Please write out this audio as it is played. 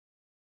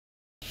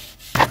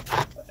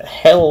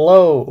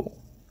Hello!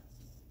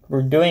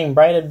 We're doing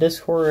Bride of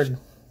Discord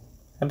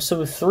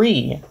episode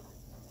 3.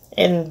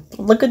 And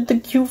look at the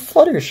cute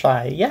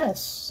Fluttershy,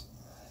 yes!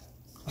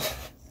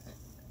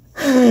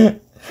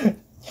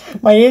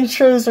 My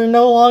intros are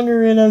no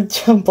longer in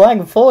a black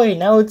void,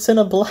 now it's in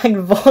a black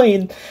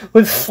void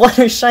with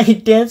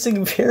Fluttershy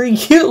dancing very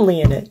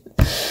cutely in it.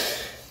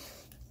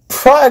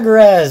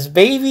 Progress,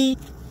 baby!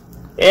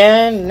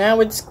 And now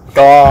it's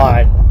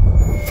gone.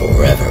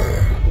 Forever.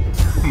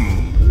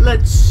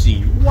 Let's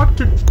see, what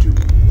to do.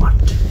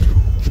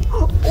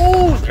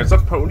 Oh, there's a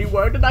pony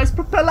wearing a nice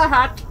propeller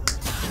hat.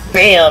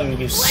 Bam,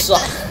 you suck.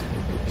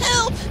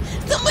 Help!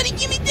 Somebody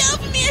get me down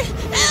from here!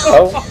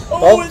 Help!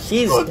 Oh,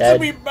 he's good dead. to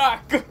be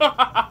back.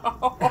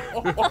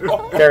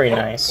 Very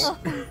nice.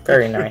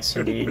 Very nice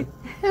indeed.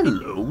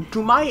 Hello,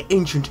 do my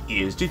ancient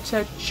ears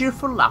detect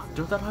cheerful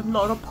laughter that I'm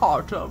not a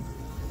part of?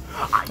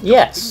 I don't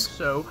Yes. think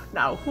so.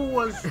 Now, who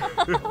was...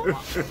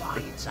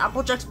 It's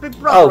Applejack's big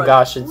brother. Oh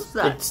gosh, Who's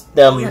that? it's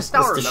Yes,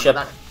 now I the remember ship.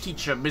 that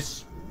teacher,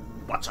 Miss...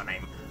 What's her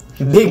name?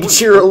 Big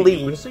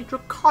Cheerily. Would say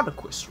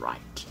Draconicus, right?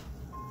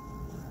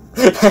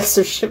 That's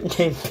the ship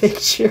name, Big It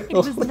Cheerily.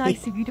 was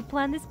nice of you to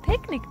plan this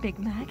picnic, Big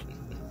Mac.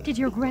 Did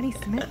your Granny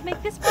Smith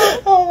make this plan?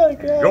 Oh my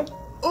god. Yup.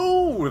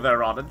 Oh,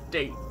 they're on a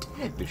date.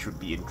 This should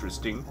be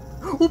interesting.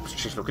 Oops,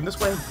 she's looking this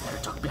way.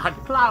 Better duck behind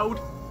the cloud.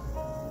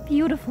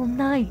 Beautiful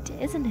night,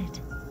 isn't it?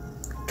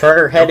 Turn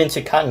her head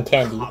into cotton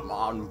candy. Come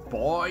on,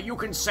 boy. You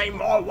can say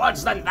more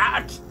words than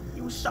that.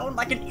 You sound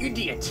like an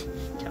idiot.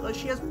 Tell her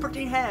she has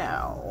pretty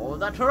hair, or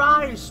that her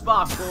eyes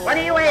sparkle. What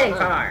are you waiting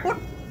for? What?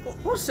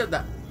 Who said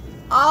that?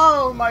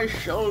 Oh, my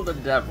shoulder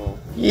devil.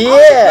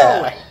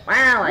 Yeah!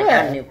 Well, I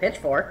got a new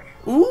pitchfork.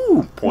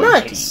 Ooh, pointy.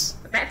 Nice!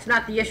 But that's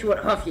not the issue at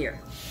Hoof here.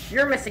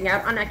 You're missing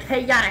out on a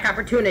chaotic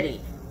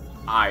opportunity.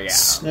 I am.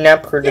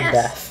 Snap her to Yes,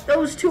 death.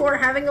 those two are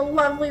having a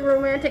lovely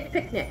romantic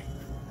picnic.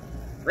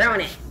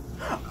 Ruin it.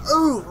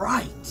 Oh,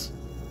 right.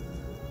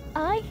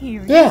 I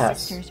hear your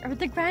Yes. sisters are at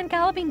the Grand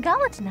Galloping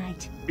Gala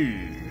tonight.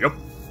 Yep.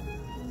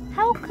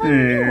 How come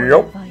you were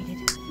Yup. invited?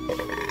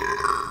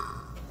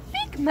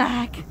 Big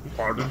Mac!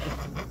 Pardon?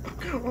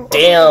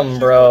 Damn,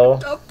 bro.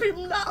 Up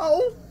him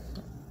now.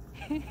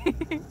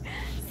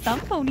 Some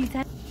ponies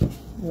have...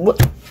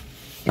 What?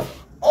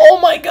 Oh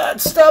my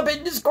god, stop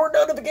it! Discord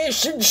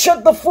notification!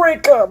 Shut the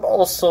freak up!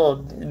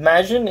 Also,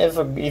 imagine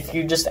if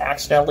you just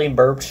accidentally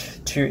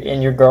burped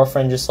and your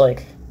girlfriend just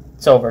like,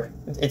 it's over.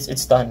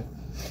 It's done.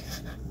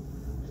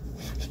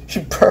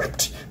 You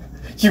burped.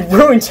 You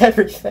ruined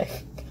everything.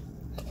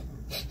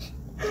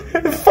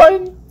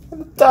 Fine.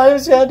 The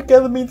times you had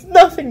together means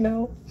nothing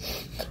now.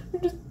 You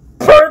just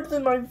burped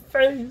in my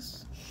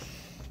face.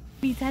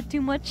 He's had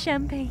too much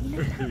champagne.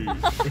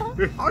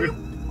 Are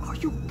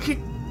you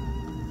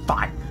kidding?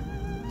 Fine.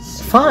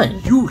 Fine.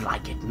 You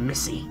like it,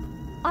 Missy.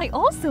 I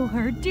also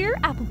heard dear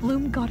Apple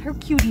Bloom got her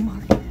cutie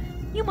mark.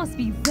 You must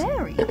be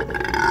very...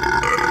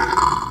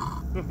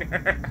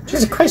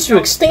 Jesus Christ, you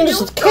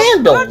extinguished with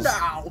candles!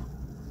 Now.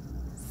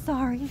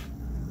 sorry.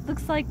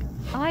 Looks like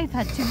I've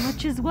had too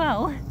much as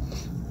well.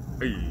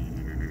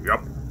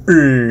 Yep.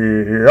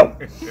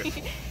 Yep.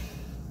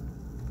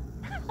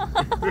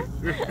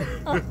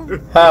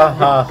 Ha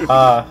ha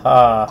ha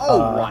ha.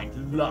 All right,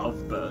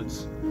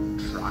 lovebirds.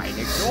 Try and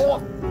ignore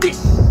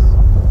this.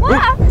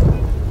 What?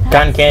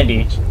 Cotton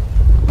candy.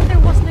 There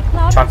wasn't a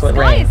cloud Chocolate in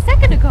the sky rain. a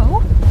second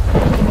ago.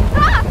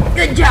 Ah!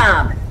 Good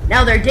job.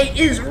 Now their date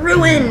is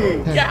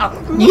ruined. Yeah.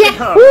 Yeah.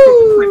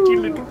 Her pretty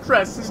little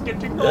dress is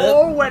getting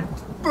all wet.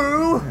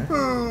 Boo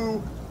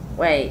hoo.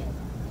 Wait,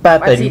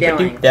 what's he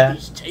doing?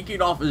 He's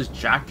taking off his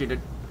jacket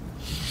and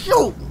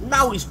shoot!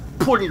 Now he's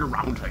putting it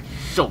around her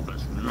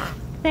shoulders.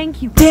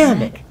 Thank you, Big Damn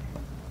Mac. it.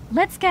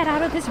 Let's get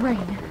out of this rain.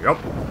 Yep.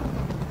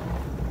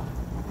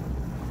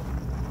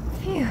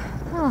 Phew.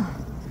 Oh.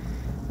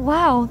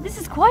 Wow, this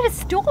is quite a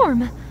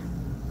storm.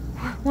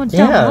 One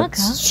dumb Yeah, luck,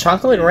 huh? it's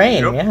chocolate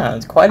rain. Yep. Yeah,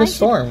 it's quite a I should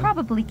storm.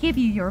 probably give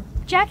you your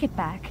jacket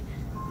back.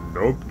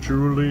 Nope,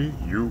 Julie.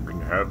 You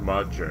can have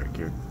my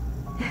jacket.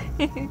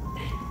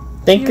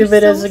 Think You're of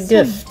it as so a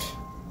gift.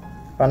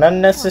 An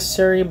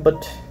unnecessary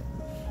but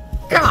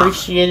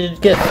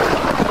appreciated gift.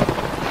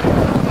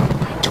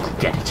 I don't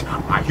get it.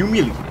 I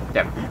humiliated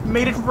them,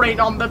 made it rain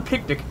on the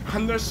picnic,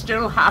 and they're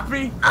still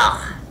happy?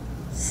 Ugh,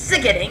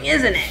 sickening,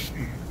 isn't it?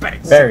 Bet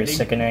it's Very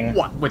sickening.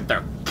 What with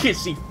their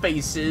kissy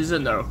faces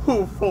and their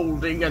hoof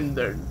holding and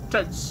their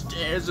dead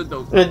stares and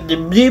those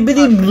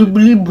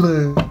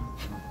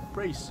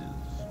braces.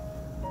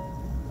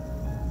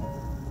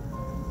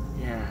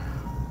 Yeah.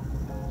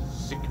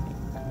 Sickening.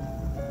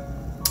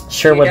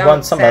 Sure You would don't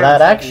want some of sound that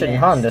so action,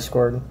 huh, convinced.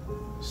 Discord?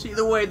 See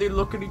the way they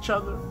look at each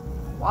other?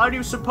 Why do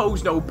you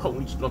suppose no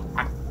ponies look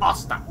at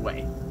us that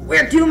way?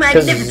 We're too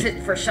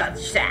magnificent for such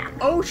sap.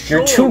 Oh, sure.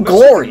 You're too listen to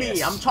glorious.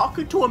 me. I'm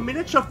talking to a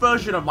miniature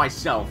version of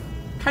myself.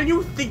 Can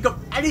you think of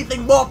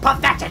anything more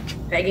pathetic?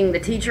 Begging the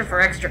teacher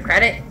for extra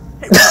credit?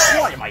 Hey,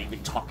 why am I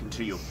even talking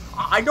to you?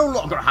 I no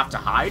longer have to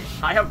hide.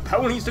 I have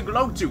ponies to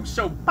glow to,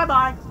 so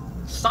bye-bye.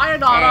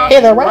 Sayonara.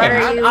 Hey, they're What right.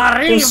 are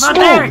you? Arrivederci.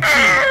 They're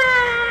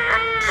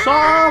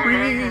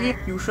Sorry,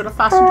 you should have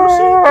fastened your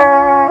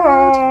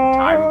seatbelt.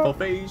 Time for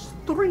phase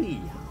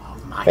 3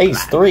 of my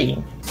Phase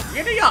plan. 3.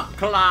 Giddy up,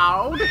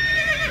 Cloud.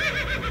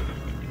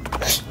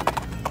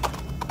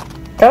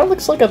 Kinda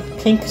looks like a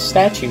pink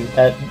statue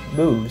that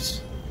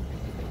moves.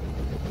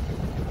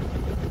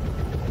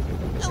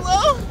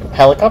 Hello?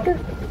 Helicopter?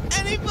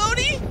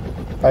 Anybody?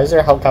 Why is there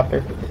a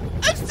helicopter?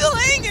 I'm still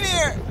hanging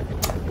here.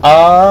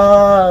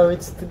 Oh,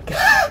 it's the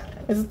guy.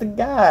 It's the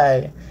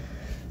guy.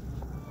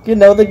 You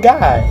know the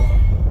guy.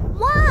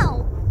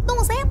 Wow!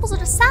 Those apples are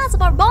the size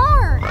of our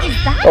barn!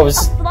 Is that Oh,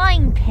 it's- a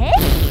flying pig?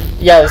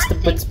 Yeah, it's the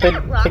pig's fly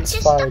joke. That's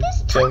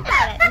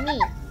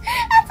hilarious!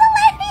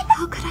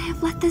 How could I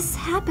have let this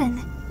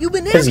happen? You've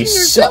been 'Cause asking you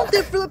yourself suck.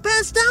 that for the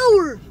past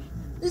hour.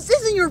 This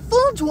isn't your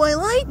fault,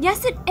 Twilight.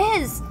 Yes, it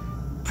is!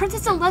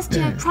 Princess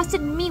Celestia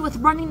trusted me with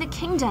running the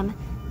kingdom.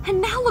 And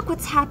now look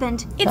what's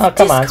happened. Oh,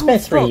 come on, it's been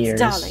 3 years.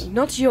 darling,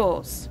 not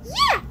yours.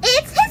 Yeah,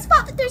 it's his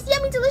fault that there's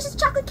yummy, delicious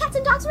chocolate cats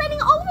and dogs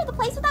raining all over the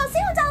place without a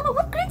single dollar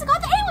whipped cream to go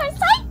to anywhere in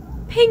sight.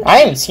 Pink. I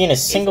haven't seen a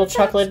single Isn't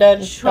chocolate that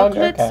dog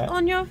chocolate cat.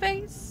 on your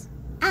face?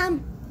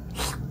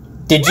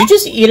 Did you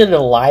just eat an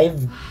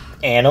alive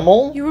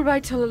animal? You were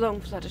right all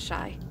along,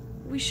 Fluttershy.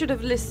 We should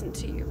have listened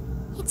to you.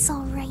 It's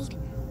alright.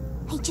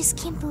 I just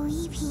can't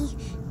believe he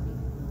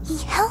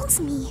held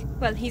me.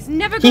 Well, he's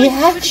never He going to do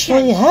it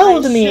actually again,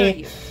 held I assure me.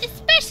 you.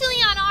 Especially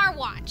on our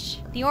watch.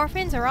 The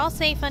orphans are all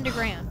safe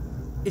underground.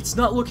 It's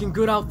not looking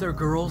good out there,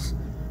 girls.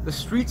 The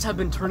streets have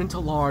been turned into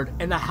lard,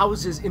 and the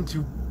houses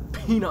into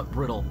peanut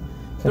brittle.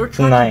 They're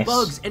attracting Nice.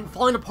 bugs and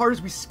falling apart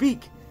as we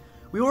speak.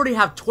 We already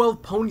have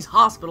 12 ponies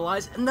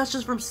hospitalized, and that's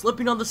just from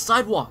slipping on the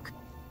sidewalk.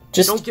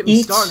 Just Don't get me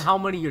eat started on how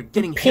many are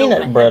getting peanut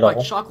hit in the head by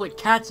brittle. chocolate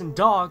cats and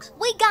dogs.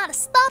 We gotta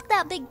stop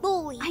that big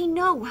bully. I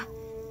know,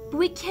 but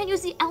we can't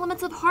use the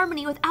elements of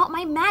harmony without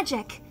my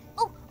magic.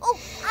 Oh,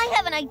 I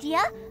have an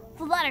idea.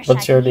 Fluttershy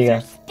What's your can use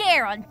idea? her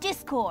stare on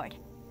Discord.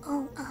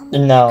 Oh,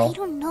 No. I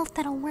don't know if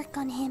that'll work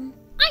on him.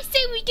 I say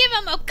we give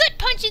him a good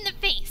punch in the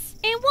face.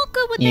 And what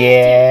good would that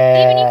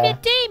Yeah. do? Even if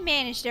it did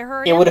manage to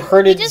hurt It him, would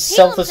hurt he his just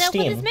heal himself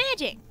self-esteem. with his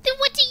magic. Then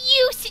what do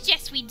you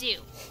suggest we do?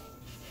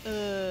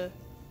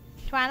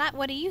 Twilight,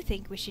 what do you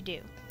think we should do?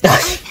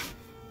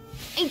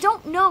 I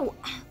don't know.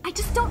 I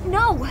just don't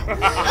know.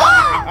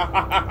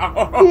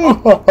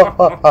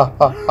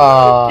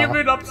 Give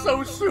it up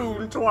so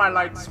soon,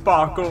 Twilight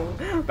Sparkle.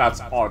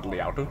 That's oddly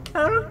out of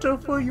character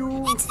for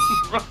you.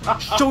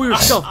 Show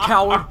yourself,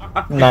 coward.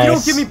 If you Nice.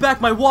 don't give me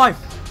back my wife,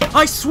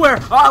 I swear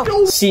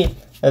I'll... See,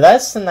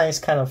 that's a nice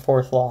kind of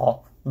fourth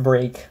wall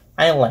break.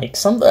 I like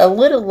a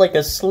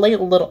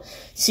little.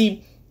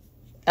 See,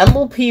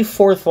 MLP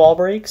fourth wall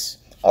breaks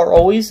are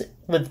always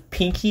with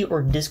Pinky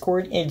or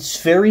Discord, and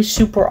it's very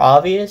super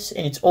obvious,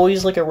 and it's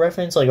always like a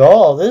reference, like,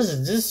 oh,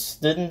 this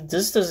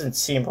doesn't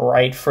seem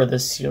right for the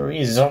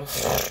series.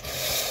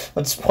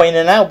 Let's point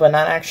it out, but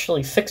not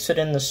actually fix it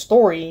in the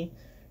story.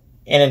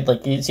 And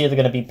it's either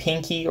going to be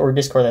Pinky or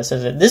Discord that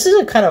says it. This is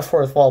a kind of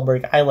fourth wall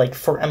break I like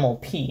for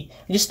MLP.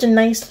 Just a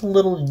nice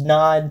little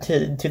nod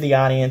to the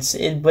audience,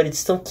 but it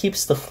still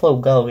keeps the flow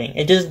going.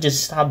 It doesn't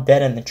just stop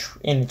dead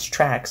in its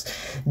tracks,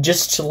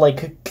 just to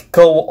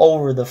go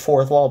over the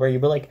fourth wall break.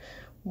 You'd be like,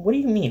 what do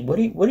you mean? What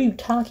are you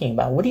talking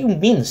about? What do you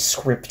mean the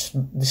script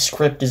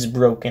is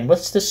broken?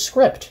 What's the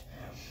script?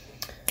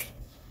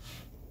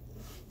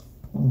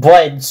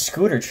 But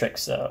Scooter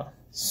Tricks, though.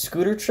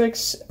 Scooter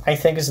Tricks, I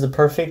think, is the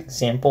perfect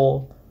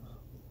example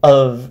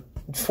of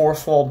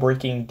fourth wall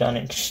breaking done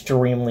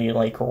extremely,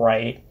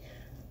 right.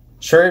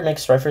 Sure, it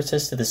makes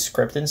references to the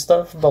script and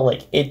stuff,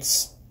 but,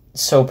 it's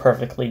so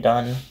perfectly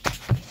done.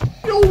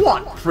 You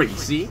what,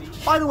 Tracy?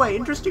 By the way,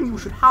 interesting you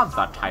should have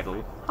that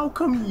title. How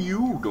come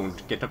you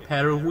don't get a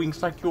pair of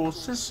wings like your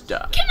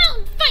sister? Come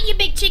on, fight you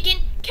big chicken.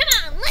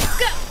 Come on, let's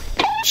go.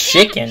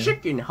 Chicken?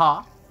 Chicken,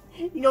 huh?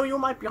 You know, you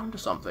might be onto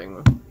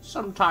something.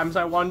 Sometimes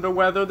I wonder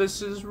whether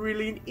this is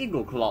really an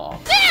eagle claw.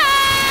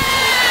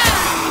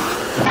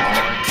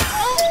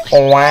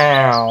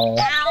 Wow.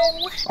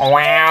 Ow.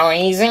 Wow,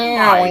 easy.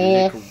 My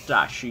little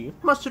Dashie,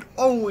 must it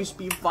always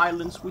be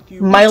violence with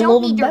you? My Don't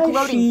little need your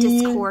gloating, Dashie.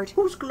 Discord.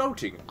 Who's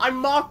gloating? I'm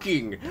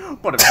mocking.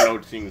 But if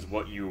gloating's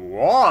what you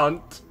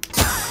want...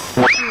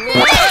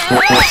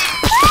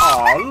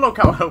 Oh, look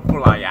how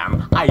helpful I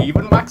am. I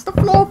even waxed the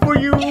floor for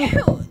you.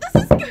 This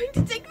is going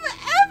to take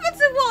forever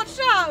to wash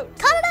out.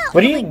 Cut it out,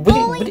 What do you- big what do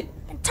you- bully, what do you-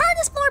 and turn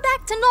this floor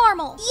back to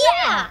normal.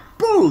 Yeah.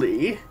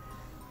 Bully?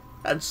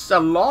 That's a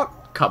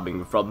lot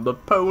coming from the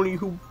pony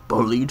who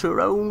bullied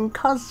her own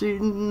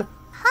cousin.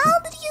 How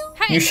did you?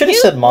 Hey, You should have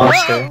said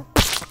monster.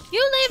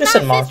 You leave Should've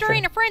said my sister monster.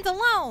 and her friends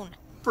alone.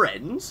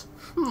 Friends?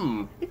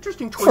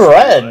 Interesting choice.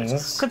 Friends? of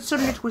words,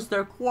 considering it was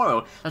their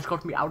quarrel that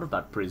got me out of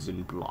that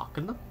prison block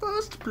in the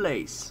first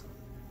place.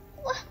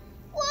 What?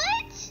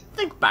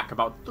 Think back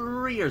about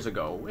 3 years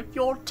ago. If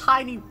your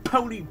tiny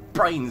pony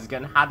brains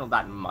can handle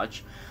that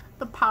much.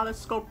 The Palace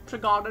Sculpture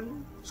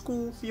Garden,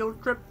 school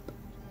field trip,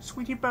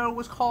 Sweetie Belle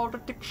was called a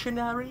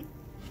dictionary.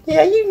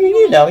 Yeah,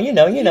 you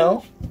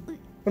know.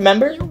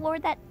 Remember? You wore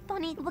that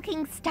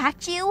funny-looking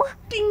statue.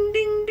 Ding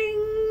ding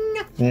ding!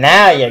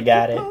 Now you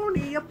got it.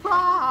 Pony a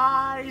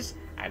prize.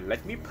 And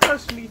let me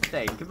personally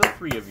thank the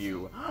three of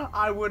you.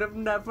 I would have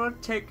never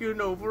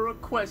taken over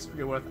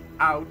Equestria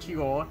without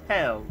your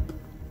help.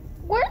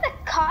 We're the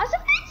cause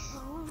of this?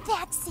 Oh,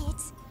 that's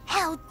it.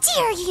 How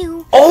dare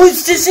you! Oh,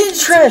 it's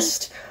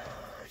disinterest!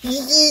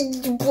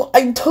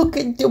 I took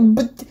it,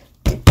 but...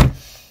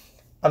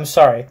 I'm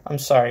sorry.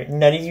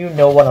 None of you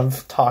know what I'm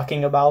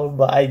talking about,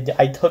 but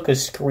I took a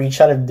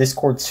screenshot of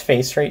Discord's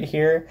face right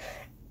here,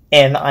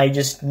 and I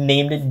just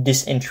named it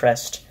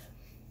disinterest.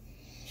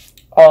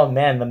 Oh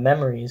man, the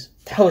memories.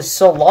 That was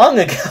so long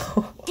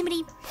ago.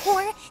 Intimidate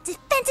poor,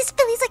 defenseless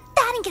fillies like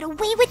that and get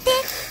away with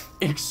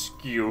it?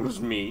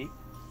 Excuse me?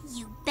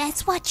 You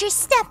best watch your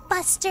step,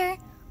 Buster.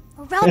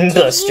 Or I'll give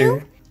Buster.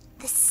 you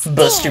the stare.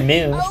 Buster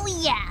Moon. Oh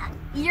yeah,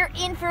 you're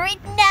in for it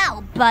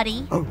now,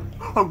 buddy. Oh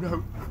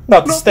no.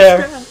 Not the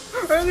stare.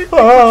 Anything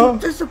Oh.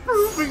 but your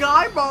disapproving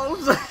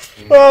eyeballs.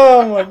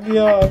 Oh my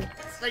god.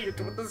 Say it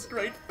with a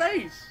straight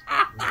face.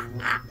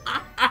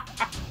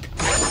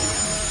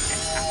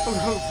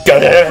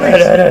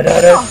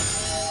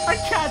 I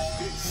can't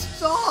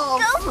stop.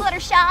 Go,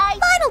 Fluttershy.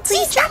 Final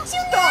teacher.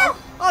 Stop!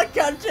 I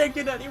can't take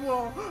it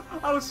anymore.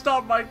 I'll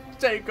start my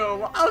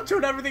takeover. I'll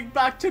turn everything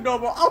back to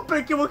normal. I'll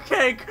bake you a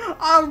cake.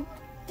 I'll.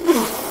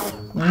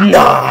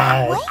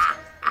 Nah. What?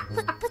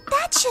 But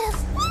that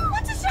should've...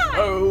 What's a shot?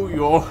 Oh,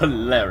 you're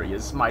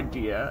hilarious, my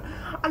dear.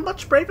 I'm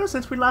much braver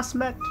since we last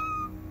met.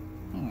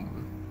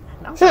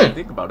 Now that I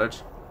think about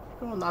it,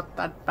 you're not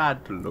that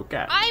bad to look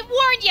at. I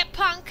warned you,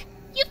 punk.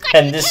 You've got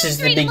And to this is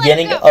the chemistry to let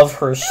beginning it go. of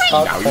her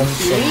Stockholm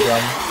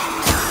Syndrome.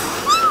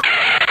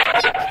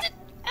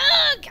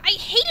 Ugh, I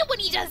hate it when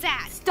he does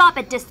that. Stop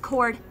it,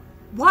 Discord.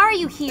 Why are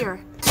you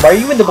here? Why are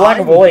you in the black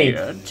I'm void?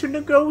 here to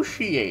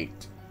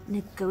negotiate.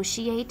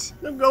 Negotiate?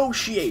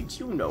 Negotiate,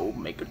 you know,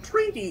 make a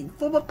treaty,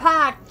 form a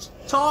pact,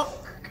 talk.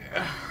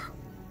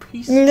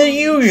 Peacefully. The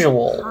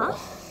usual. Huh?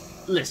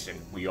 Listen,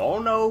 we all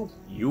know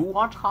you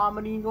want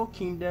harmony in your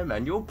kingdom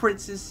and your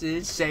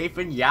princesses safe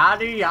and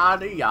yada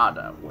yada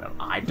yada. Well,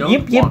 I don't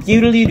Yip, yip, want to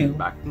doodly-doo.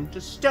 back into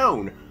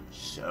stone.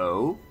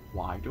 So,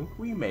 why don't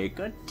we make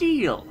a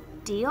deal?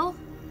 Deal?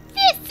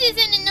 This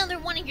isn't another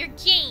one of your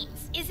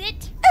games, is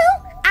it?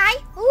 Oh, I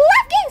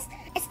love games!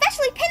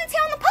 Especially Pin and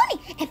Tail on the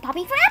Pony, and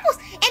Popping for Apples,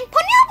 and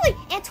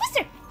Ponyoply, and Twister,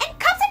 and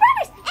Cops and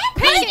Burgers,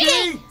 and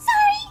Pinky!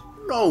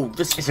 Sorry! No,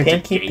 this isn't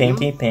Pinky, a game.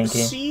 pinky, pinky.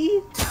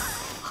 See?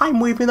 I'm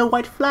waving the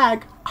white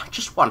flag. I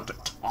just want to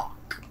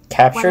talk.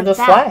 Capture What the is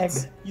flag.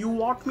 that? You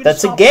want me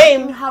That's to a stop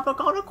game. wreaking havoc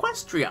on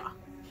Equestria?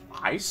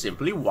 I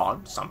simply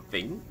want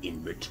something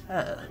in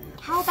return.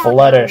 How about your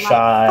life?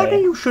 Funny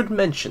Fluttershy. you should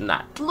mention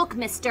that. Look,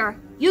 mister.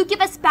 You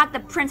give us back the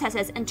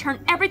princesses and turn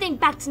everything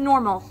back to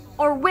normal.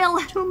 Or we'll...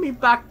 Turn me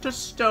back to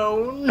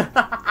stone.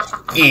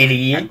 Can't do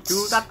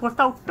Idiots. that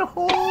without the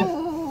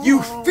hole.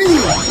 You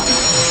fiend!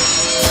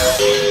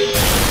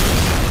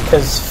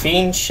 Because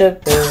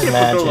fiendship is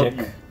Typical of magic.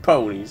 you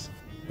ponies.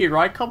 Here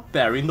I come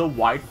bearing the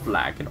white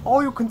flag, and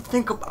all you can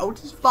think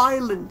about is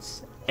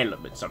violence.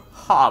 Elements of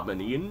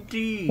harmony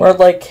indeed. Or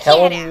like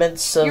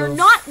elements of You're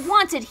not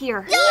wanted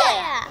here.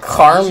 Yeah!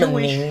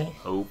 harmony.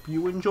 Hope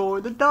you enjoy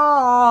the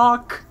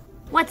dark.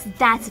 What's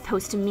that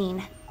supposed to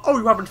mean? Oh,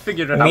 you haven't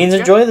figured it It out means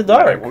yet? enjoy the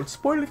But I dark. won't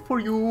spoil it for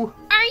you.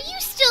 Are you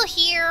still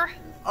here?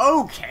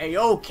 Okay,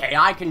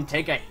 I can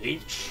take a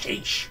hit.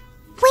 Sheesh.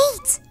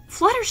 Wait!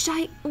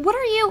 Fluttershy, what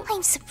are you...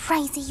 I'm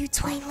surprised at you,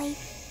 Twilight.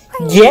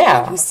 Aren't you Yeah.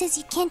 the one who says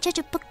you can't judge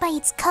a book by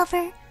its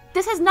cover?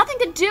 This has nothing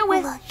to do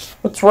with... Look,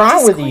 What's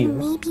wrong with Discord you?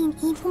 may be an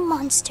evil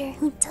monster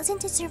who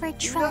doesn't deserve our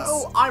trust.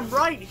 No, I'm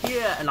right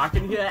here, and I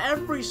can hear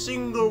every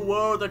single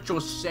word that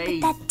you're saying.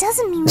 That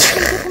doesn't mean we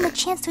can give him a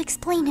chance to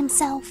explain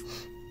himself.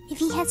 If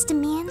he has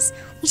demands,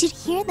 we should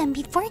hear them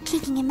before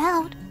kicking him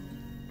out.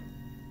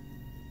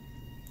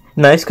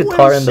 Nice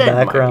guitar Well in the said,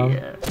 my background.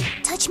 dear.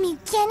 Touch me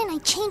again and I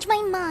change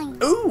my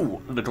mind. Ooh,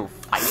 a little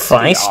feisty.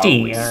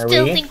 Feisty, are are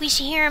Still we? think we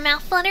should hear him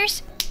out,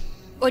 Flutters?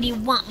 Or do you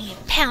want me to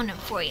pound him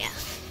for you?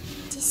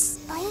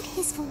 Despite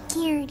his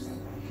vulgarity,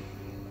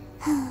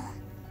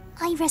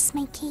 I rest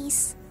my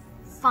case.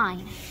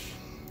 Fine.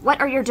 What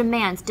are your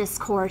demands,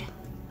 Discord?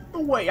 The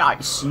way I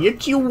see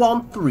it, you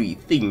want three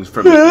things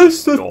from me.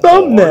 Yes, the Your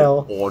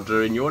thumbnail. horn,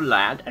 order in your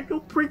land, and your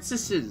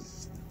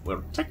princesses.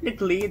 Well,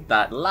 technically,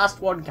 that last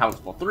one counts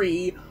for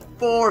 3,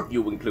 4 if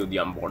you include the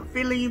unborn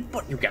filly,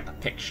 but you get the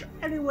picture.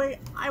 Anyway,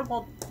 I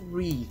want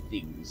 3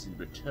 things in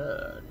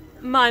return.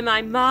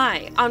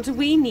 My, aren't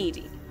we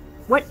needy?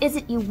 What is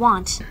it you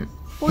want?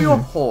 For your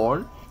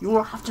horn, you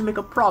will have to make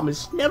a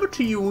promise never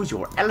to use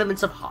your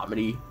elements of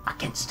harmony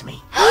against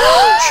me.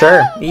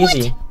 Sure,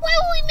 easy. Why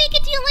would we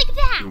make a deal like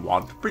that? You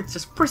want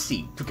Princess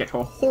Prissy to get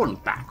her horn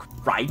back,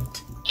 right?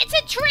 It's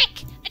a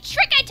trick! A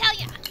trick, I tell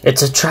ya!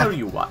 It's a Tell trap.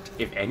 you what,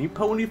 if any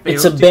pony It's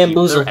fails a to keep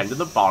bamboozle. their end of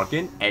the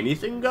bargain,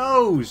 anything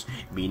goes.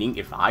 Meaning,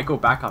 if I go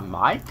back on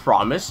my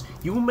promise,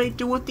 you may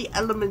do with the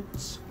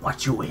elements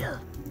what you will.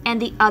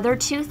 And the other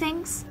 2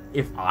 things?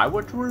 If I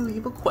were to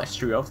relieve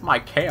Equestria of my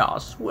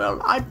chaos,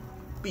 well, I'd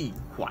be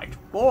quite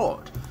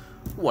bored.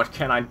 What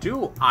can I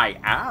do? I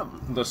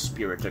am the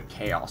spirit of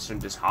chaos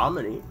and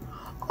disharmony.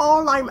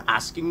 All I'm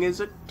asking is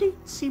a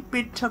teensy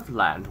bit of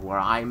land where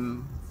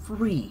I'm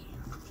free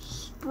to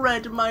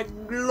spread my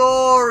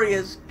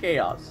glorious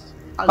chaos.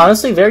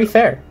 Honestly, very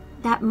fair.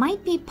 That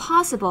might be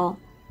possible,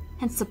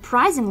 and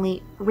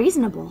surprisingly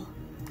reasonable.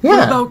 Yeah.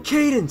 What about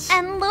Cadence?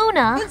 And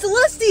Luna. And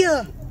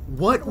Celestia!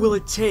 What will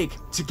it take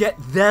to get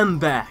them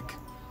back?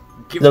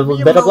 Give The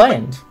me a bit of moment.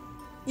 land.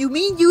 You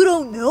mean you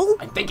don't know?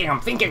 I'm thinking.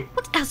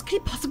 What else could he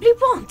possibly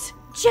want?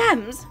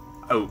 Gems?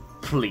 Oh,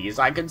 please,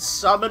 I can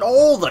summon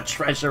all the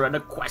treasure in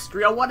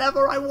Equestria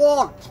whenever I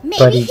want. Maybe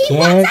But he he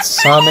can't wants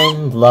a summon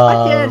Again,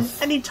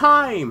 love.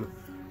 anytime.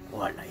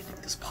 When I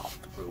think this path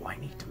through, I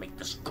need to make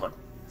this good.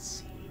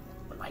 See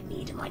what I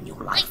need in my new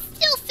I life.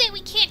 still say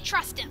we can't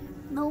trust him.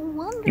 No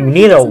wonder. You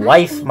need a he's not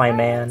wife, any my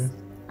friends. man.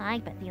 I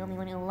bet the only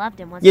one who loved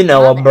him was You his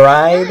know, a mother.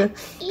 bride.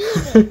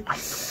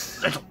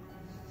 Little.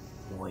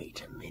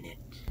 Wait a minute.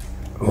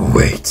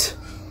 Wait.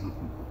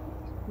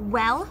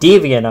 Well,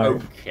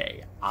 DeviantArt.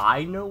 Okay,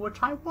 I know what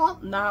I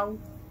want now.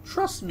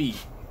 Trust me,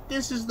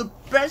 this is the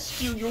best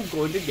deal you're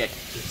going to get.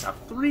 It's a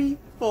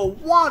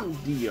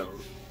 3-for-1 deal.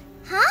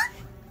 Huh?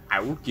 I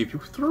will give you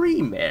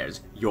 3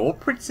 mares, your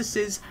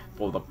princesses,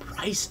 for the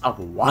price of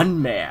 1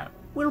 mare.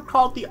 We'll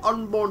call the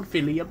unborn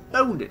filly a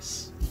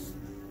bonus.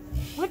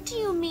 what do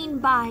you mean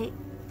by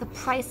the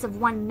price of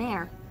 1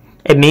 mare?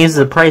 It means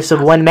the price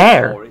of 1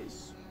 mare. Or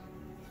is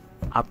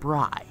a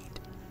bride.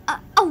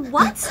 A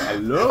what?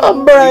 Hello?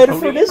 A bride Tony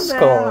for in there.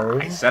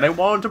 Discord. I said I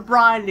want a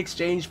bride in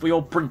exchange for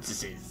your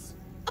princesses.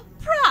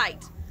 Bride!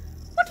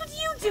 What would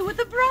you do with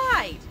a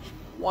bride?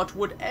 What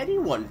would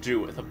anyone do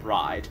with a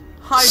bride?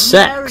 I'd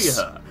Sex. marry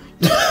her.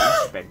 You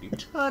know, spend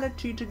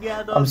eternity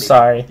together. I'm maybe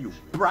sorry. a few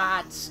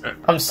brats.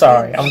 I'm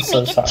sorry. I'm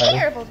so Make a sorry.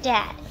 terrible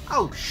dad.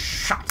 Oh,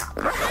 shut up.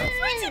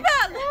 Sweetie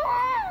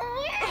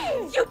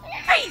Belle! You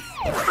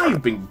beast!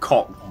 I've been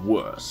caught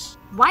worse.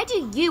 Why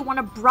do you want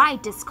a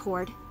bride,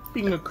 Discord?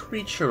 Being a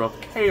creature of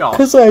chaos.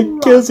 Cause I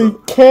guess he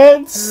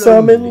can't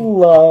summon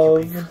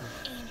love. And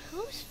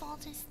whose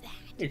fault is that?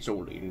 It's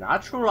only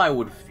natural I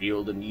would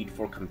feel the need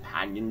for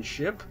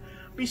companionship.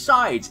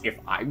 Besides, if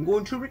I'm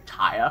going to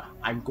retire,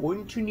 I'm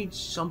going to need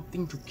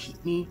something to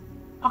keep me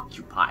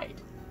occupied.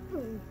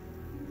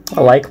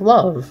 I like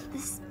love.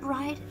 This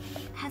bride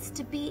has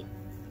to be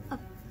a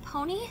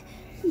pony?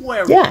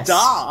 Well, Yes.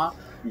 duh.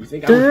 You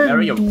think I would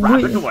marry a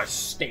rabbit Dude. to a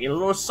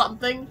stable or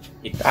something?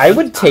 It I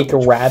would turns take a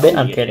out rabbit, she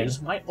I'm kidding.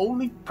 is. My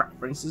only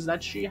preference is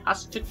that she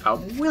has to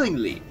come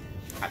willingly.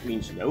 That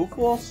means no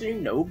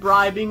forcing, no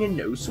bribing, and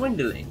no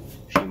swindling.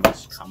 She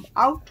must come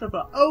out of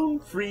her own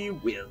free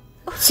will.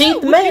 See,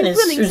 the man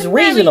is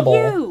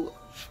reasonable.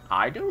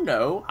 I don't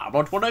know. How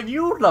about one of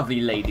you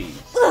lovely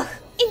ladies? Ugh,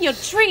 in your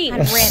dreams! I'd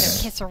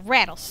rather kiss a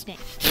rattlesnake.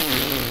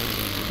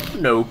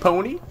 No,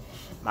 Pony.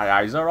 My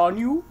eyes are on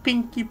you,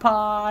 Pinkie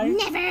Pie.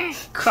 Never.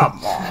 Come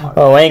on.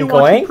 Oh, You oink,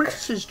 want oink.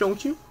 princesses,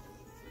 don't you?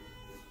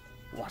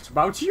 What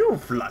about you,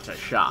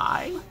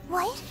 Fluttershy?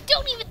 What?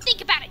 Don't even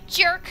think about it,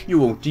 jerk. You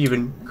won't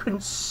even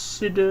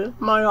consider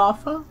my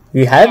offer?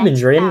 You have been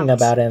Get dreaming out.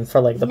 about him for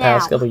like the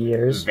past Now. couple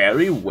years.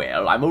 Very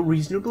well, I'm a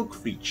reasonable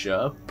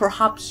creature.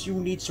 Perhaps you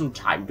need some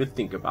time to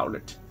think about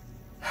it.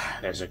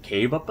 There's a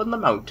cave up in the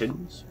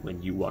mountains.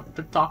 When you want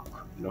to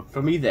talk, look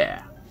for me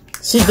there.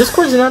 See,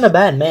 Discord's not a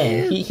bad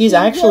man. He's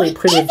actually a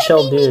pretty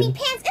chill Meanie dude.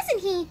 Pants, isn't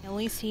he? At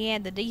least he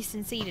had the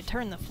decency to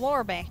turn the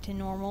floor back to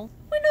normal.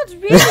 We're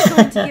not really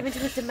going to give in to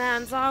his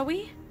demands, are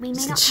we? We may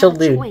He's a not chill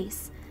have a dude.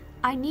 choice.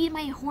 I need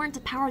my horn to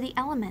power the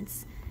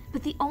elements,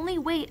 but the only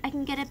way I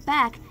can get it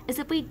back is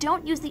if we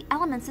don't use the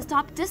elements to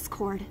stop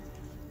Discord.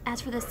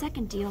 As for the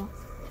second deal,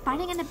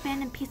 finding an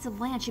abandoned piece of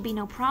land should be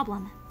no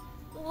problem.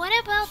 What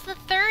about the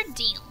third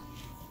deal?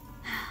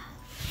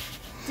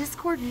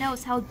 Discord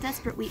knows how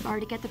desperate we are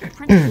to get the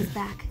princesses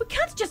back. We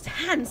can't just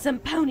hand some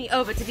pony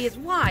over to be his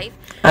wife.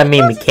 I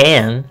mean, we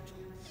can.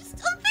 It's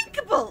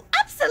unthinkable!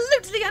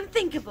 Absolutely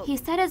unthinkable! He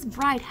said his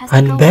bride has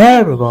to go.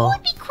 Unbearable.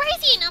 Who'd be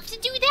crazy enough to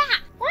do that?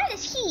 Why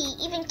does he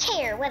even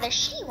care whether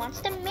she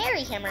wants to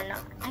marry him or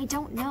not? I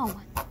don't know.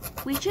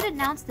 We should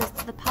announce this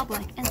to the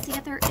public and see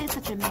if there is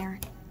such a mare.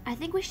 I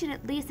think we should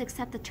at least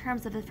accept the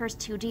terms of the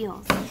first 2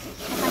 deals.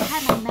 If I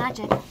had my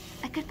magic,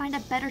 I could find a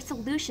better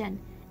solution,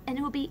 and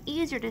it would be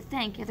easier to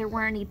think if there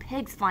weren't any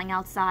pigs flying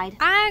outside.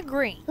 I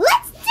agree.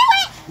 Let's do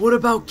it! What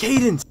about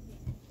Cadence?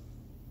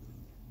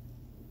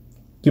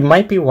 You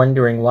might be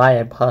wondering why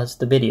I paused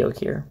the video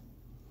here.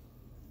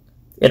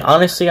 And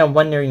honestly, I'm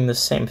wondering the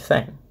same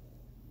thing.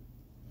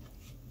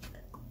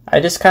 I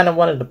just kind of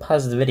wanted to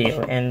pause the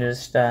video and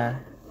just,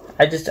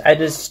 I just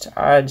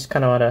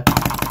kind of want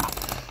to.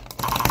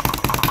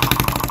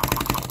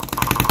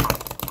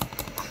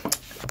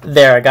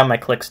 There, I got my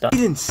clicks done.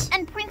 Cadence!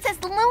 And Princess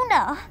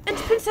Luna. And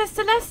Princess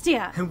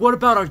Celestia! And what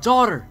about our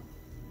daughter?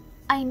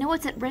 I know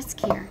it's at risk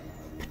here,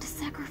 but to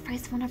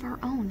sacrifice one of our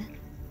own.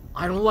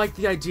 I don't like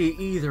the idea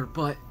either,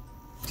 but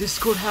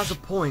Discord has a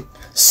point.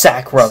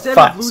 Instead of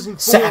Sacrifice! losing 4,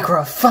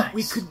 Sacrifice!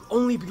 we could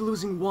only be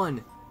losing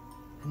 1.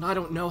 And I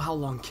don't know how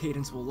long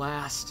Cadence will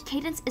last.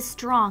 Cadence is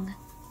strong.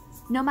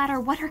 No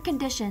matter what her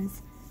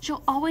conditions,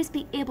 she'll always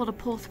be able to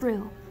pull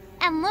through.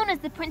 And Luna's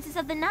the princess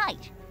of the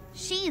night.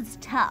 She's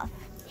tough.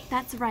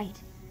 That's right.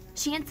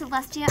 She and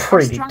Celestia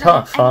Pretty are stronger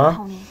tough, than any huh?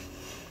 pony.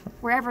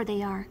 Wherever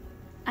they are,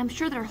 I'm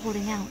sure they're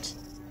holding out.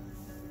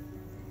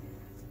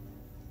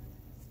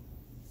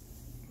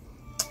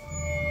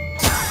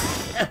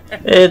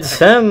 It's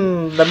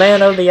him, the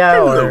man of the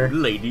hour. Hello,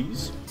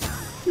 ladies.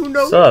 You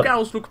know, What's up?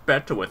 gals look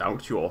better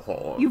without your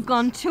horn. You've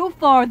gone too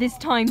far this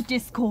time,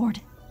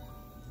 Discord.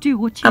 Do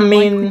what you I like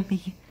mean- with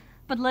me,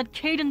 but let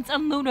Cadence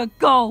and Luna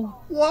go.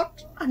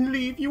 What? And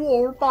leave you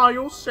all by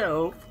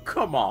yourself?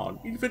 Come on,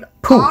 even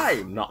Poof.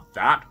 I'm not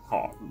that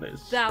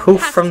heartless.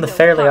 Poof from the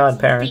Fairly Odd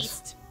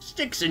Parents.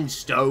 Sticks and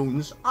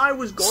stones. I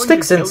was going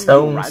Sticks to and tell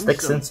stones, you ransom,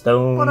 sticks and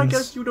stones. But I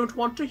guess you don't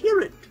want to hear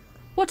it.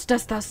 What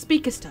dost thou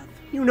speakest of?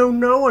 You know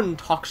no one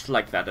talks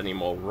like that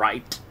anymore,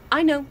 right?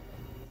 I know.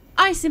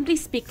 I simply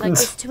speak like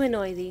this to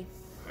annoy thee.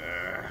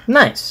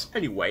 Nice.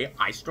 Anyway,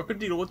 I struck a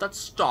deal with that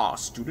star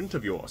student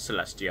of yours,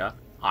 Celestia.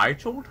 I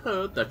told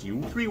her that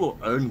you three will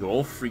earn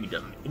your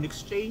freedom in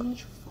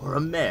exchange for a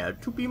mare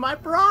to be my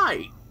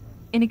bride.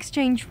 In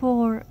exchange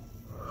for...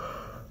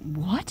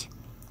 what?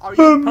 Are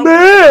you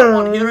mare!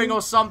 on hearing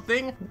or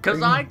something?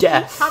 Because I keep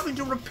Death. having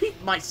to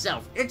repeat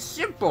myself. It's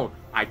simple.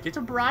 I get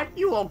a bride,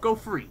 you all go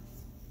free.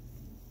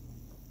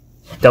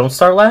 Don't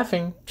start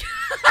laughing.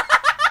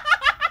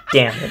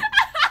 Damn it.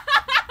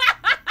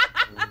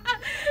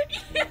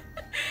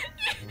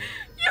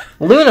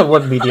 Luna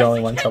wouldn't be the only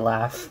one to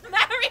laugh.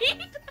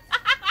 Married?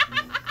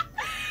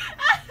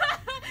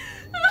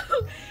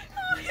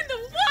 In the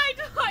wide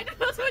world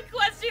of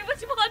Equestria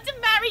would want to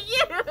marry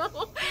you!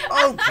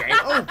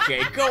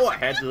 Okay, go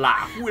ahead,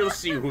 laugh. We'll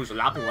see who's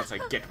laughing once I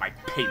get my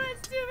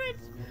payment.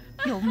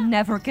 You'll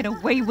never get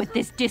away with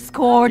this,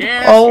 Discord.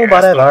 Yes, Oh,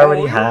 but I've no,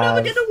 already you'll never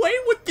have. get away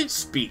with this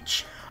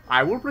speech.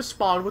 I will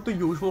respond with the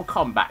usual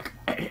comeback.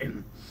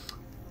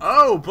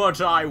 Oh,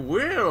 but I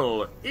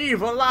will.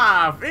 Evil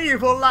laugh,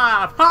 evil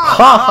laugh. Ha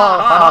ha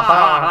ha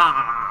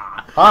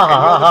ha ha. Any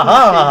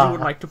other things you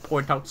would like to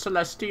point out,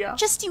 Celestia?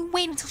 Just you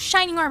wait until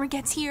Shining Armor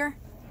gets here.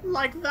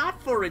 Like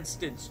that, for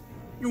instance.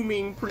 You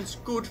mean Prince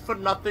Good for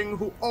Nothing,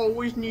 who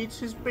always needs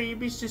his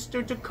baby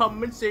sister to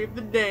come and save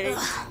the day?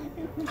 Ha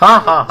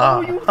ha ha.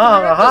 Oh, you Ha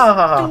ha ha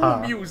ha too ha.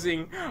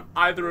 amusing.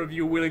 Either of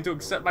you willing to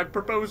accept my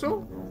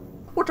proposal?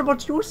 What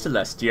about you,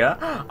 Celestia?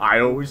 I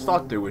always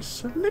thought there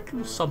was a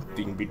little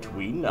something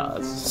between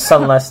us.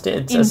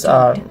 Celestia, it's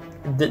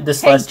the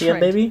Celestia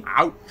baby?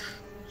 Ouch.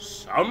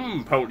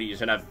 Some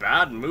ponies in a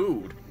bad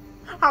mood.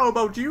 How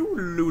about you,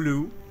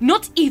 Lulu?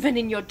 Not even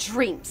in your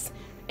dreams.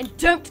 And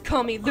don't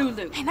call me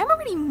Lulu. And I'm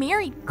already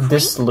married.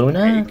 This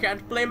Luna? You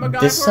can't blame a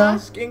guy This, for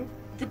asking.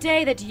 The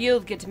day that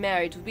you'll get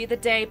married will be the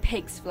day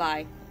pigs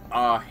fly.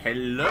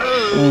 Hello?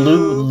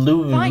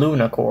 Fine.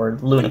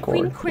 Lunacord. When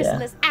Queen Lunacord, yeah.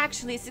 Chrysalis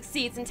actually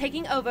succeeds in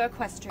taking over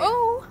Equestria.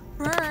 Oh,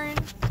 burn.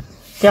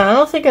 Yeah, I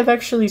don't think I've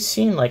actually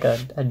seen, like, a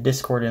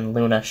Discord and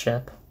Luna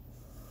ship.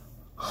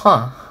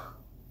 Huh.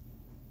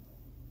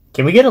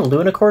 Can we get a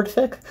Lunacord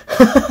fic?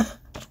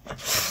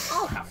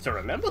 I'll have to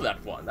remember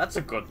that one. That's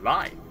a good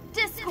line.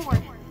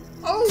 Discord!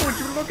 Oh, would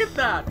you look at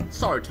that?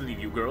 Sorry to leave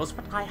you girls,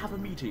 but I have a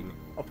meeting.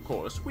 Of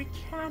course, we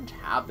can't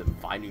have them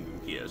finding you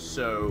here,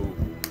 so...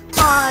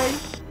 Bye!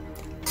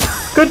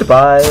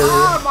 Goodbye.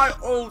 Ah, my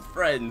old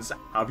friends,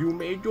 have you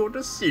made your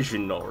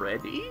decision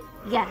already?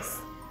 Yes.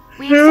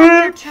 We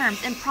accept your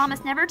terms and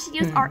promise never to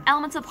use our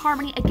elements of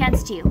harmony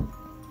against you.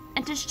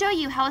 And to show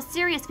you how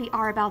serious we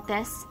are about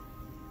this,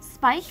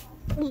 Spike?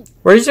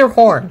 Where's your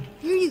horn?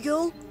 Here you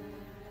go.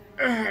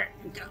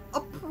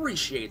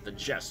 Appreciate the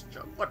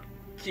gesture, but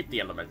keep the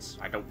elements.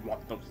 I don't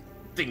want those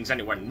things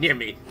anywhere near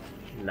me.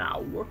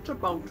 Now, what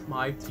about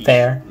my piece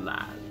Fair. of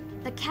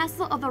land? The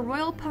castle of the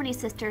Royal Pony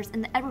Sisters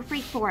in the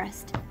Everfree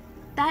Forest.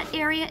 That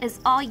area is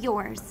all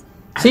yours.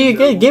 So you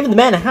gave the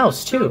man a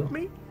house, too.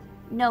 Me?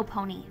 No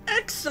pony.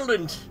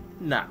 Excellent!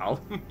 Now,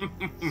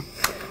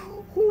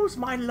 who's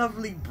my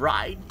lovely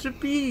bride to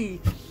be?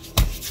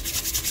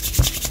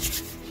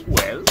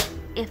 Well?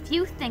 If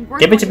you think we're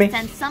Give it going to to me.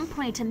 send some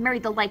pony to marry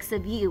the likes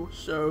of you.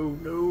 So,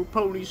 no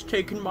pony's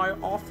taken my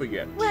offer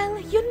yet. Well,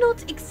 you're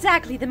not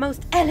exactly the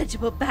most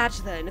eligible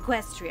bachelor in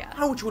Equestria.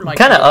 How would you like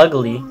Kinda your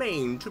ugly.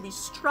 mane to be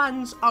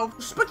strands of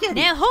spaghetti?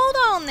 Now hold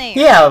on there.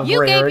 Yeah, You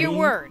gave Rarity. your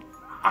word.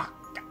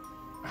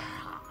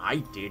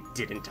 I did,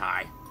 didn't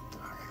I?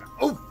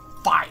 Oh,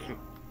 fine.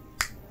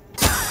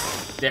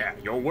 There,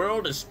 your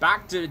world is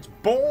back to its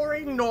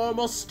boring,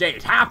 normal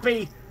state.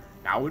 Happy?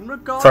 Now, in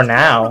regards For to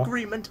now. our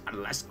agreement,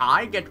 unless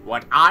I get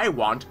what I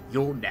want,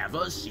 you'll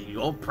never see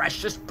your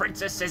precious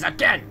princesses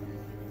again.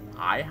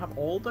 I have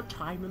all the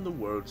time in the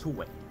world to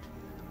wait.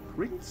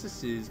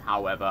 Princesses,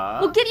 however...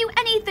 We'll give you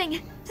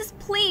anything. Just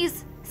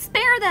please,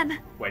 spare them.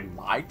 When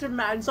my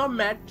demands are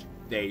met,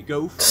 they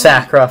go free.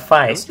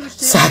 Sacrifice. Don't you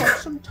still take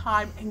some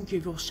time and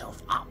give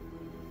yourself up.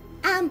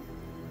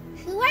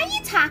 Who are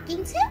you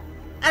talking to?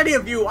 Any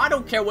of you, I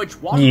don't care which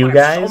one. You but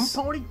guys? If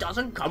some pony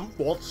doesn't come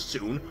forth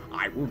soon,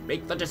 I will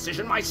make the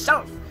decision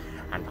myself.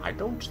 And I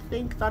don't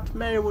think that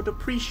mare would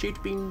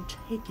appreciate being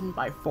taken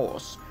by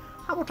force.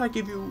 How about I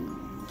give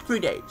you 3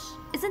 days?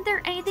 Isn't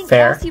there anything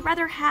Fair. else you'd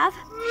rather have?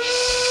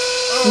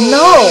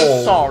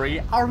 No!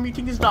 Sorry, our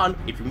meeting is done.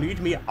 If you need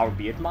me, I'll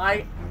be at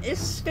my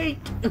estate.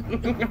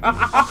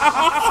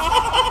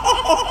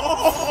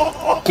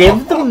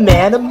 Give the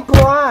man a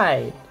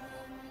bride.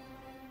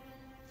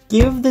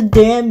 Give the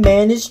damn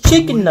man his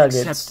chicken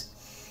nuggets.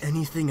 Accept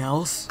anything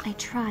else? I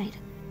tried.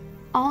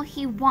 All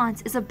he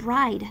wants is a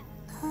bride.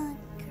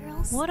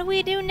 Girls. What do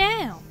we do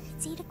now?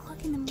 It's 8 o'clock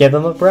in the morning. Give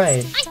him a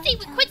bride. I say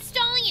we quit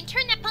stalling and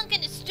turn that punk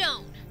into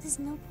stone. Does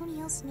nobody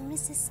else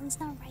notice the sun's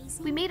not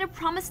rising? We made a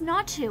promise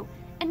not to,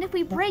 and if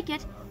we break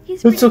it,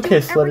 he's It's free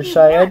okay, to do whatever he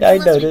Fluttershy. wants. I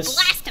Unless we noticed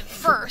blast him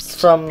first.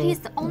 from But he's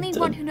the only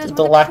one who knows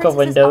the where the lack of princesses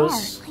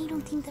windows. I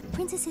don't think the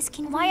princesses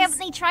can Why rise. haven't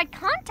they tried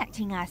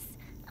contacting us?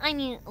 I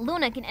mean,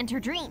 Luna can enter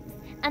dreams,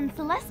 and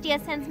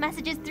Celestia sends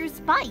messages through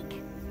Spike.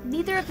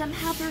 Neither of them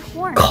have their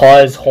horns.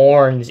 Cause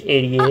horns,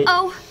 idiot.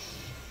 Uh-oh!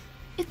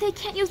 If they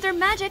can't use their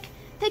magic,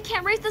 they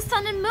can't raise the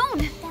sun and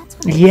moon. That's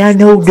what Yeah,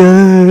 no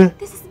duh.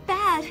 This is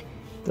bad.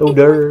 Oh, If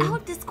duh.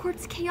 without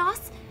Discord's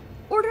chaos,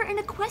 order in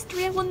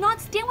Equestria will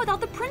not stand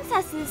without the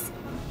princesses.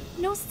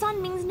 No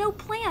sun means no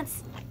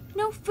plants,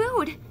 no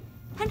food.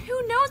 And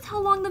who knows how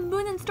long the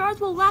moon and stars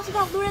will last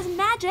without Luna's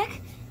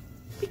magic?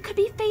 We could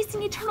be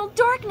facing eternal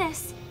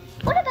darkness.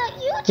 What about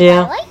you,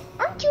 Yeah. Twilight?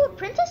 Aren't you a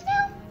princess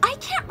now? I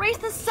can't raise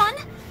the sun.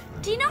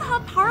 Do you know how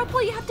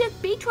powerful you have to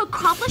be to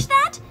accomplish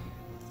that?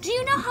 Do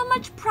you know how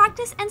much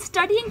practice and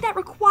studying that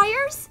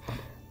requires?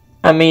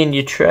 I mean,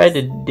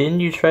 didn't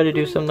you try to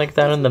do something like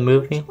that in the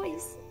movie?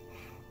 Choice,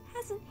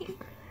 hasn't he?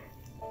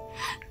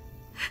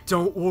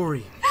 Don't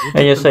worry. We'll And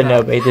get yes, them I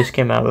know, back. but this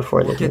came out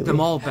before the We'll get movie.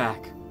 them all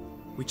back.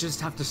 We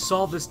just have to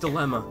solve this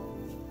dilemma.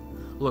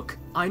 Look,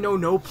 I know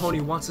no pony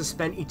wants to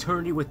spend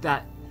eternity with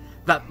that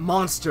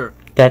monster.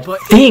 That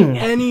but thing.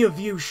 If any of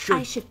you should.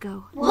 I should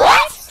go.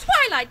 What?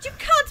 Twilight, you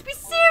can't be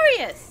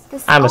serious!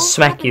 This I'ma all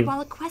smack happened you.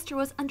 While Equestria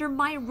was under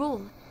my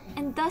rule,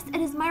 and thus it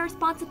is my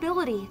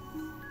responsibility.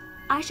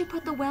 I should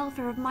put the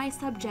welfare of my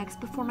subjects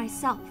before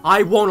myself.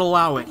 I won't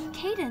allow it.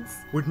 Cadence.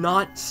 Would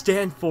not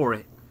stand for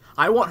it.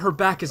 I want her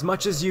back as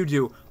much as you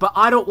do, but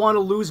I don't want to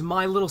lose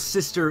my little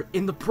sister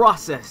in the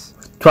process.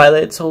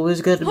 Twilight's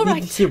always gonna All be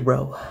right. the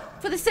hero.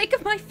 For the sake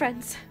of my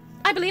friends,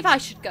 I believe I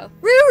should go.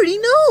 Rarity,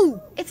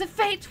 no! It's a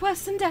fate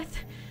worse than death,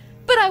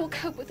 but I will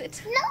cope with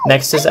it. No.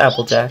 Next is I need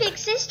Applejack. you, big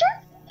sister.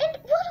 And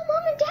what do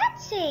Mom and Dad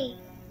say?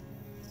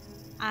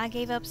 I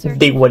gave up searching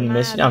They for wouldn't my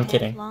miss- other I'm half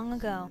kidding. long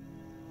ago.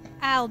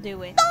 I'll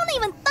do it. Don't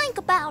even think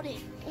about it.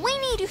 We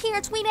need you here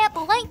at Sweet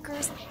Apple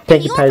Acres. Thank The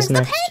you, Pies orphans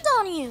next. depend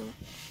on you.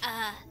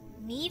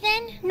 Me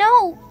then?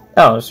 No.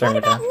 Oh, sorry.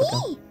 What about okay.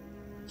 me?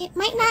 It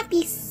might not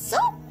be so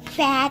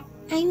bad.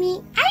 I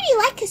mean, I already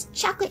like his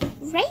chocolate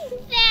rain.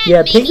 That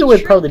Yeah, may Pinky be would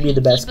true, probably be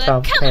the Pinky, best but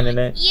comp come on,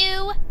 candidate.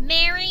 You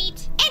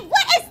married? And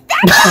what is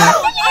that?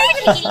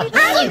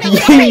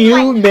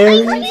 You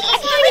married? And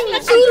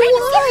that's the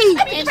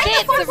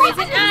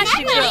reason I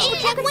should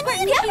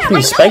go.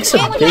 Dude, Spike's a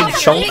big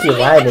chunky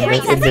lad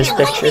in this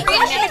picture.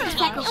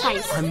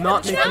 I'm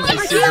not making a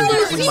decision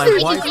between my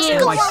wife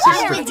and my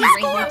sister.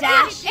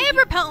 Dash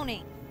ever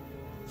pony.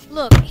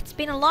 Look, it's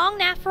been a long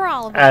night for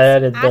all of us. I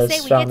added I those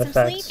say we sound get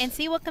some effects sleep and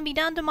see what can be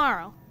done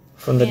tomorrow.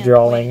 from the Yeah,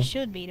 drawing. well, it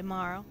should be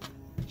tomorrow.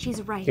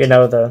 She's right. You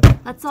know the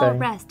Let's all thing.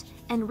 rest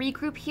and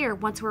regroup here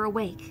once we're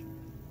awake.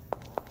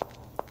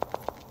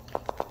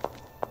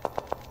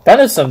 That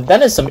is some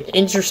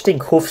interesting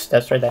hoof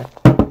steps right there.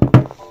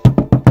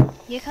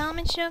 You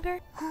coming, sugar?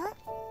 Huh?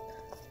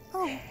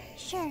 Oh,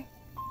 sure.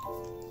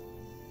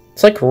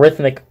 It's like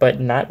rhythmic, but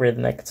not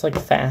rhythmic. It's like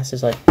fast.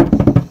 It's like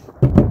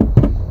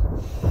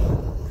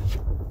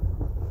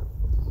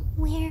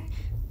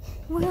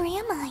Where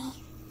am I?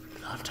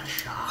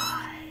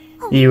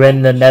 you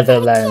in the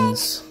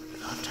Netherlands.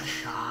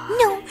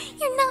 No,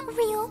 you're not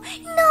real.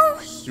 No.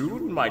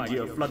 Soon, my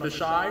dear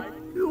Fluttershy,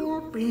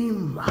 you'll be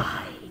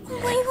mine.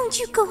 Why won't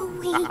you go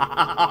away?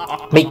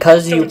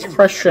 Because you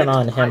crushing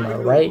on him,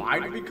 alright?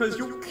 Mine because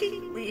you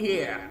keep me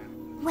here.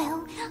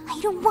 Well, I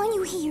don't want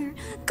you here.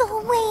 Go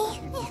away.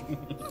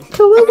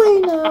 Go away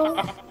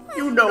now.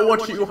 You know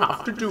what you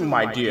have to do,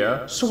 my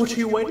dear. So what are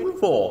you waiting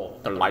for?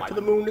 The light of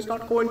the moon is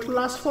not going to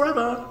last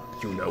forever.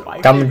 You know I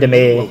Come to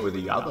me. over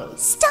the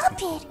others. Stop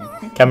it.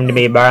 Come to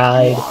me,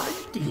 bride.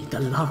 Indeed,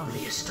 the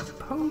loveliest of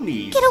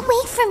ponies. Get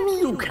away from me.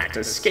 You can't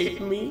escape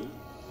me,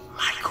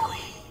 my queen.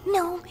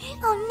 No,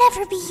 I'll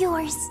never be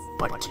yours.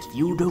 But if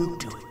you don't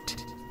do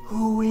it,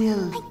 who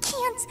will? I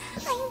can't.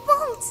 I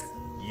won't.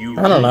 You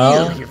I don't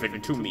know. will give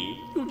it to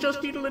me. You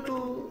just need a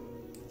little.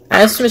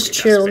 Ask Miss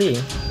Cheerly.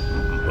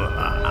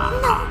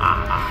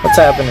 What's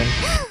happening?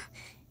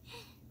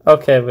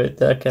 Okay, but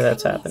okay,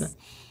 that's happening.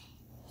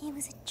 It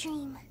was a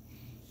dream.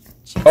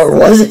 Or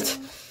was it?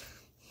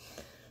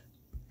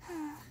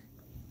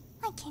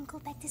 I can't go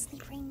back to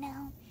sleep right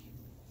now.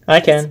 I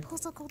can.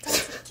 Suppose I'll go down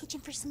to the kitchen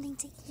for something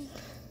to eat.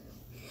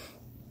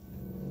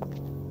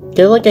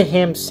 Get like a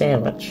ham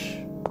sandwich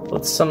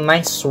with some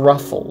nice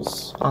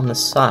ruffles on the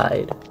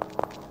side.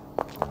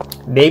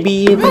 Maybe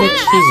even a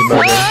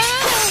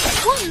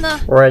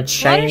cheeseburger or a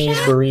Chinese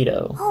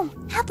burrito. Oh,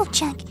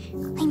 Applejack,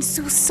 I'm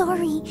so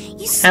sorry.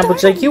 You startled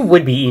Applejack, me. you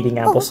would be eating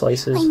apple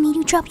slices. I made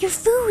you drop your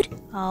food.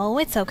 Oh,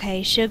 it's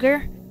okay,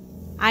 sugar.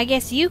 I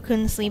guess you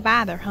couldn't sleep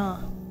either, huh?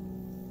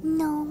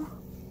 No.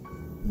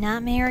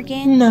 Nightmare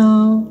again?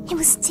 No. It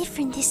was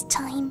different this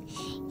time.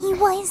 He...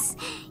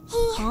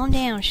 Calm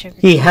down, sugar.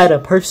 He had a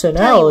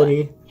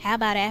personality. How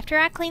about after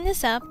I clean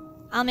this up,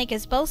 I'll make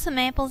us both some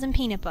apples and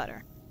peanut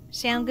butter.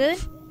 Sound good?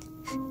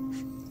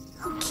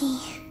 Okay.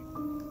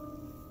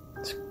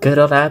 It's good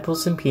old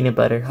apples and peanut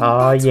butter.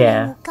 Oh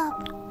yeah.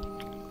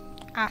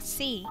 I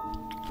see.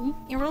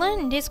 You're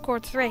letting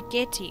Discord threat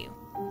get to you.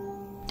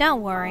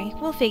 Don't worry,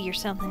 we'll figure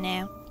something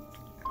out.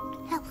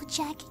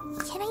 Applejack,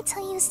 can I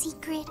tell you a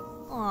secret?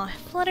 Aw,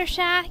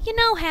 Fluttershy, you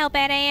know how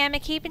bad I am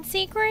at keeping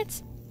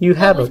secrets. You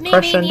have a With me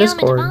crush on being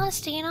Discord.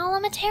 honesty and all,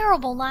 I'm a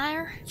terrible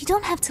liar. You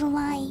don't have to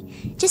lie.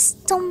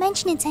 Just don't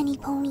mention it to any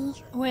pony.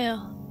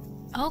 Well,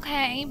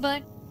 okay,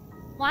 but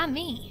why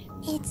me?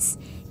 It's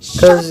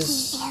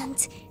shocking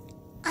and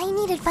I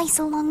need advice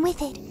along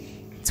with it.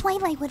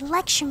 Twilight would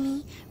lecture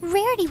me,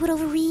 Rarity would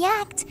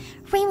overreact,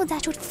 Rainbow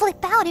Dash would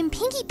flip out, and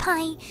Pinkie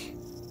Pie...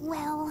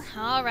 Well...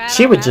 Alright,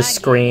 She would just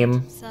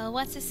scream. So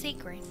what's the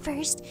secret?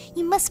 First,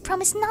 you must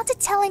promise not to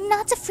tell and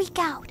not to freak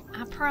out.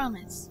 I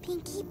promise.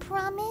 Pinkie,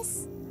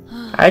 promise?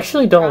 I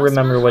actually don't Cross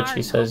remember my what heart she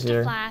and says hope to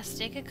here. fly,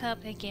 stick a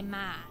cupcake in my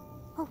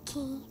eye.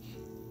 Okay.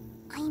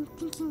 I'm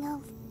thinking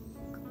of...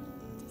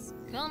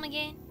 Come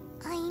again?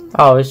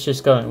 Oh, it's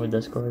just going with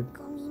Discord.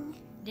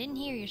 Didn't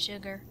hear you,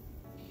 sugar.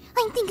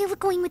 I'm thinking of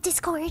going with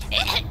Discord.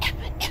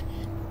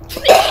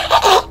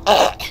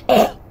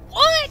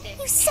 What?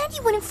 You said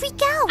you wouldn't freak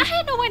out. I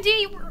had no idea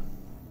you were...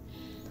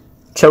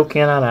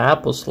 Choking on an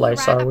apple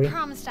slice, Right, are we? I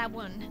promised I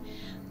wouldn't.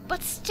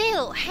 But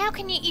still, how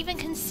can you even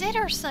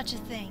consider such a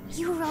thing?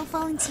 You were all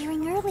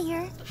volunteering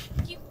earlier.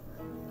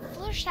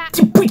 Fluttershy...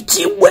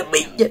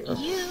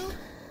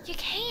 You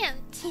can't.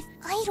 If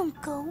I don't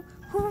go,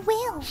 who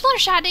will?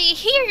 Fluttershy, do you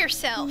hear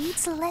yourself? We need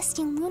Celestia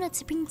and Luna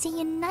to bring day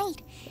and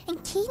night,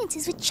 and Cadence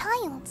is with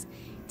Childs.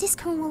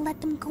 Discord will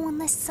let them go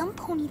unless some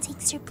pony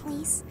takes their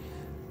place.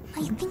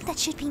 I think that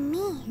should be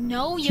me.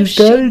 No, you You gotta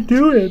shouldn't.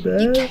 do it,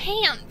 man. You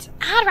can't.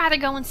 I'd rather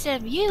go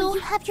instead of you. But you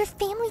have your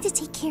family to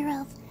take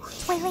care of.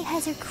 Twilight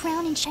has her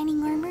crown and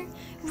shining armor.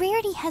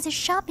 Rarity has her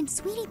shop in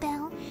Sweetie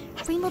Belle.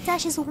 Rainbow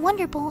Dash is a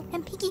Wonderbolt,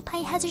 and Pinkie Pie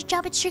has her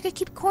job at Sugar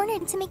Cube Corner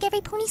to make every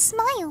pony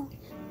smile.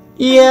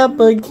 Yeah,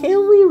 but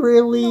can we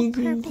really? What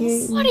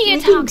are you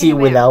we can talking do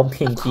about? without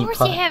Pinkie Of course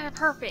you Pie. have a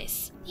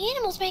purpose. The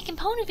animals making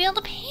Ponyville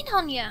depend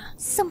on you.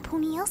 Some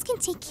pony else can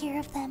take care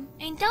of them.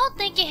 And don't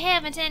think you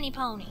haven't any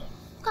pony.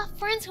 I've got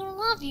friends who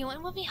love you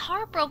and would be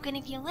heartbroken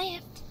if you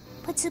left.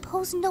 But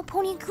suppose no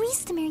pony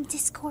agrees to marry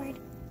Discord.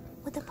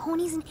 Would the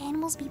ponies and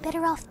animals be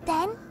better off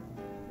then?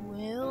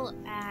 Well,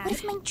 What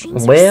if my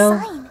dreams are a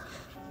sign?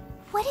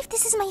 What if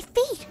this is my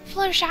fate?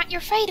 Fluttershy,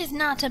 your fate is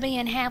not to be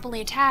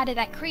unhappily tied to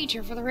that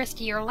creature for the rest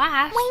of your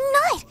life.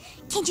 Why not?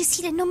 Can't you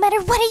see that no matter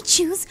what I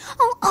choose,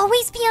 I'll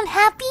always be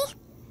unhappy?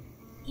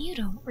 You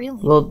don't really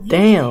Well, believe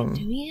damn. that,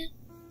 do you?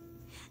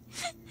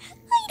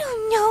 I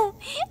don't know.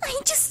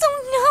 I just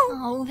don't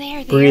know. Oh,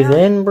 there. Breathe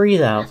in,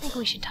 breathe I out. think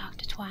we should talk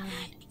to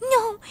Twilight.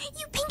 No,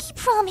 you Pinkie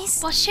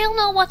promise. Well, she'll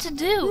know what to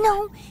do.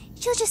 No,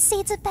 she'll just say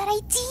it's a bad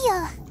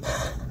idea.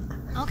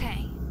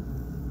 Okay.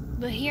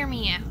 But hear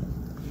me out.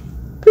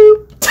 I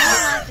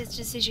don't like this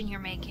decision you're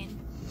making,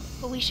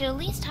 but we should at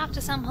least talk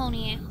to some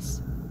pony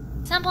else.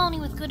 Some pony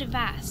with good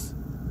advice.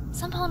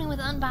 Some pony with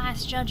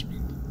unbiased judgment.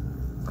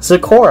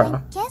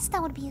 Sakura. I guess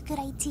that would be a good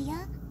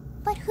idea.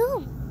 But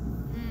who?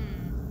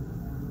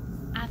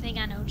 I think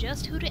I know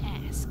just who to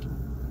ask.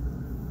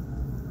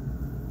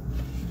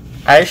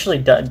 I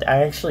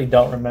actually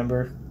don't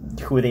remember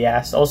who they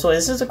asked. Also,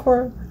 is this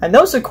Sakura? I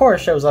know Sakura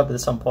shows up at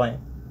some point,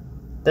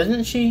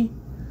 doesn't she?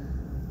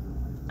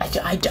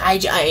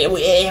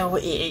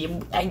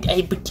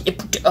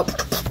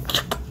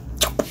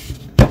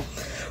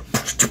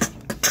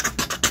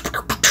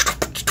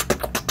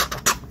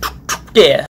 Yeah.